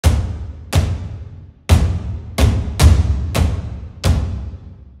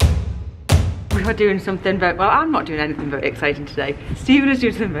we are doing something very, well, I'm not doing anything very exciting today. Stephen is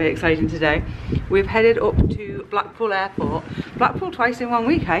doing something very exciting today. We've headed up to Blackpool Airport. Blackpool twice in 1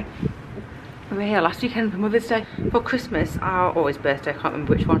 week, eh? We were here last weekend for Mother's Day. For Christmas, or his birthday, I can't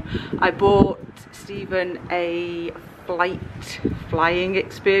remember which one, I bought Stephen a flying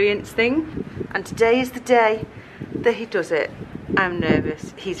experience thing. And today is the day that he does it. I'm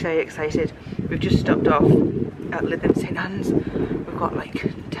nervous, he's very excited. We've just stopped off at Lytham St Anne's. We've got like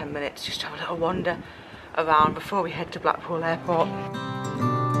 10 minutes just to have a little wander around before we head to Blackpool Airport.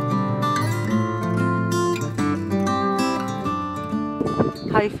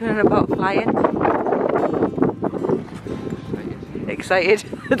 How are you feeling about flying? Excited.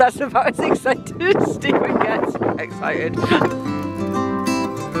 That's about as excited as Stephen gets. Excited.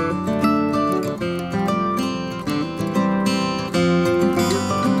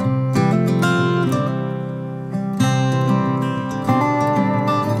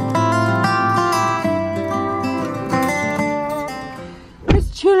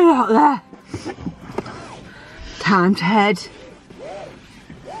 It's chilly out there. Time to head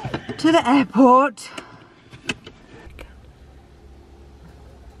to the airport.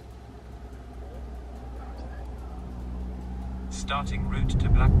 Starting route to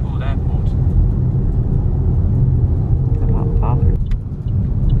Blackpool Airport.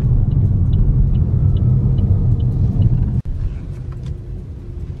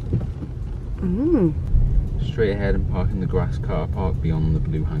 Straight ahead and park in the grass car park beyond the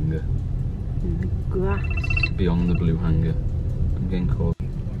blue hangar. Grass. Beyond the blue hangar. I'm getting called.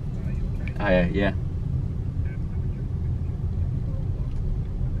 Oh yeah.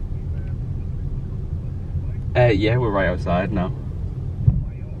 Yeah, we're right outside now.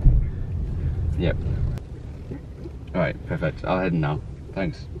 Yep. Alright, perfect. I'll head in now.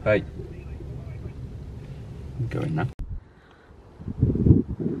 Thanks. Bye. I'm going now.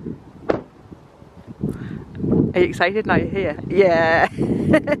 Are you excited now you're here? Yeah.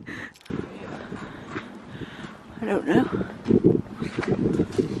 I don't know.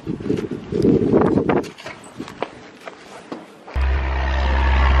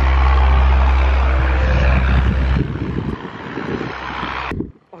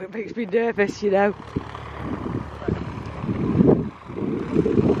 Oh, it makes me nervous, you know.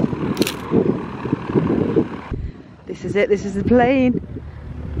 This is it, this is the plane.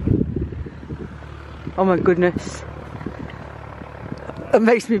 Oh my goodness. It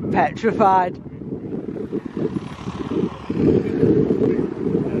makes me petrified.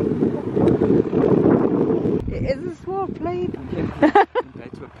 It is a small plane.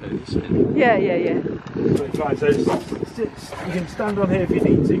 Compared to a person. Yeah. Right, so you can stand on here if you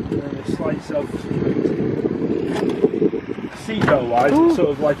need to, and a slight self. Seatbelt wise, it's sort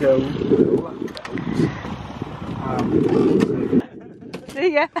of like a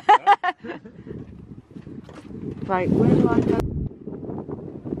See ya. Right, where do I go?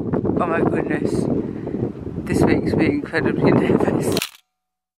 Oh my goodness. This makes me incredibly nervous.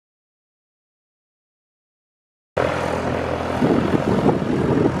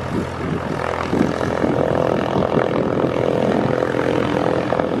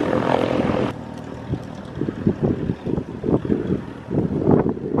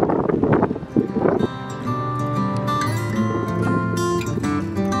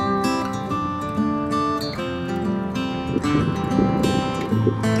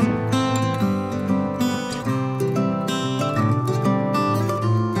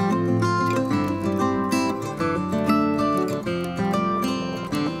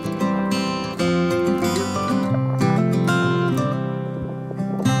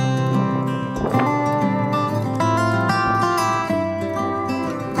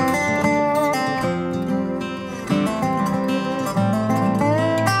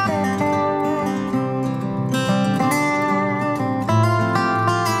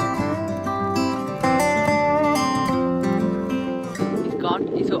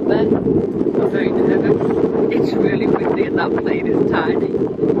 He's up there. I'm very nervous. It's really windy and that plane is tiny.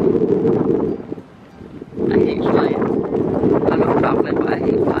 I hate flying. I love travelling, but I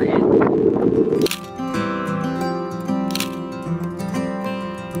hate flying.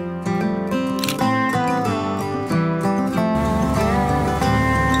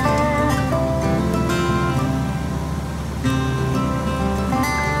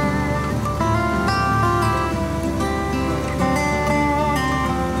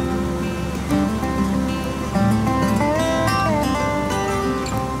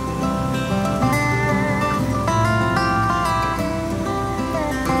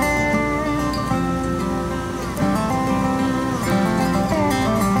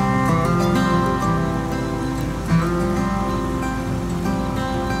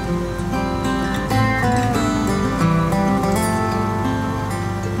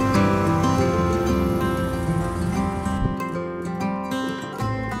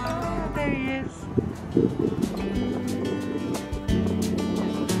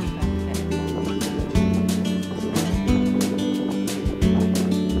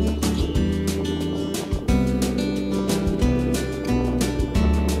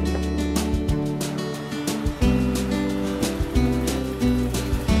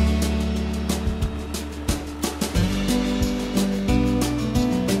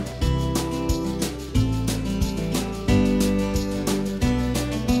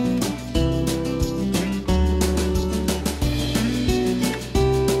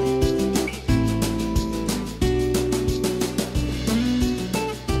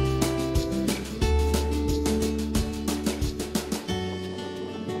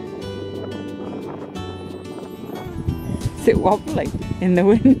 Is it wobbling in the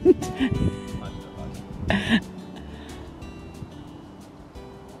wind?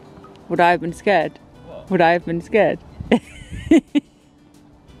 Would I have been scared? What? Would I have been scared?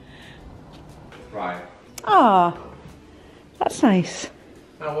 Right. Ah, that's nice.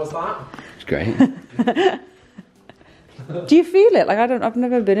 How was that? It's great. Do you feel it? Like I've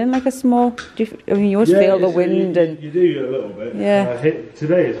never been in like a small. I mean, you always feel the wind and. You do a little bit. Yeah.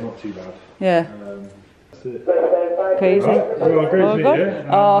 Today is not too bad. Yeah. That's it. Crazy. Right, well, great Oh, to meet God. you. And,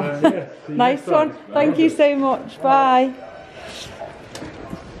 Oh, yeah, see you nice next time. one. Thank you so much. Bye.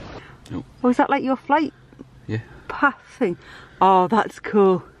 Nope. Oh, is that like your flight Yeah. path thing? Oh, that's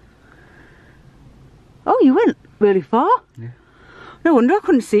cool. Oh, you went really far? Yeah. No wonder I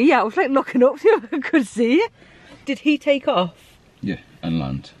couldn't see you. I was like looking up to you. I could see you. Did he take off? Yeah, and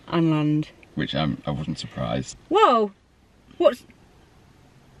land. And land. Which I wasn't surprised. Whoa! What's... Is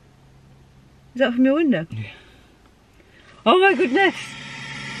that from your window? Yeah. Oh my goodness!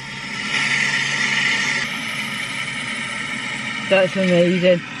 That's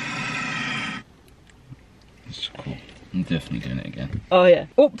amazing. It's cool. I'm definitely doing it again. Oh yeah.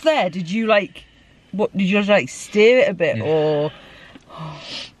 Up there, did you like... What, did you just like steer it a bit, Yeah. or...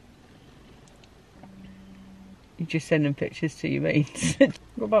 You're just sending pictures to your mates?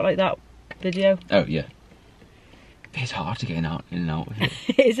 What about like that video? Oh yeah. It's hard to get in and out of it.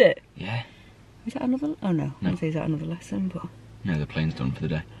 Is it? Yeah. Is that another... Oh no, No. I'd say is that another lesson, but... No, the plane's done for the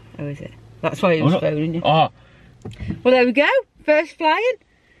day. Oh, is it? That's why he was no. phoning you. Oh! Well, there we go. First flying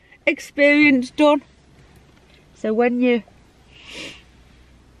experience done. So when you're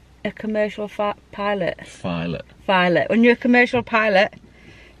a commercial pilot, when you're a commercial pilot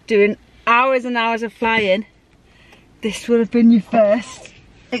doing hours and hours of flying, this would have been your first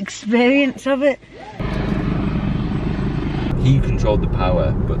experience of it. He controlled the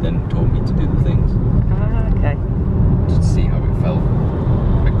power, but then told me to do the things. Ah, okay. Just to see how it felt.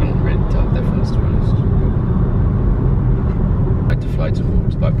 I couldn't really tell the difference, to be honest. I had to fly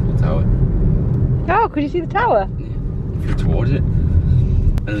towards Blackpool Tower. Oh, could you see the tower? Yeah. Flew towards it.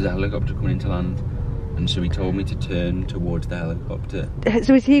 And there was a helicopter coming into land. And so he told me to turn towards the helicopter.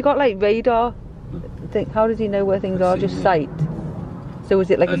 So has he got like radar? How does he know where things are? Just sight? So was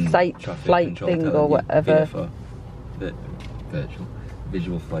it like a And sight traffic flight control thing telling or you whatever?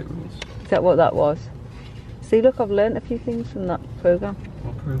 visual flight rules. Is that what that was? See, look, I've learnt a few things from that programme.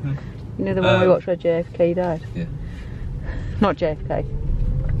 What program? You know the one we watched where JFK died? Yeah. Not JFK.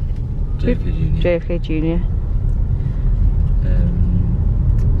 JFK Jr. JFK Jr.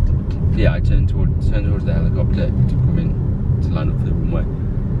 Yeah, I turned towards the helicopter to come in to line up for the runway,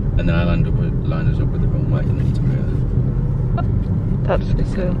 and then I lined us up with the runway and then took over.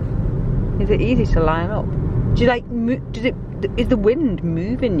 That's cool. Is it easy to line up? Do you like? Is the wind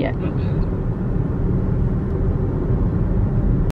moving you? Not really.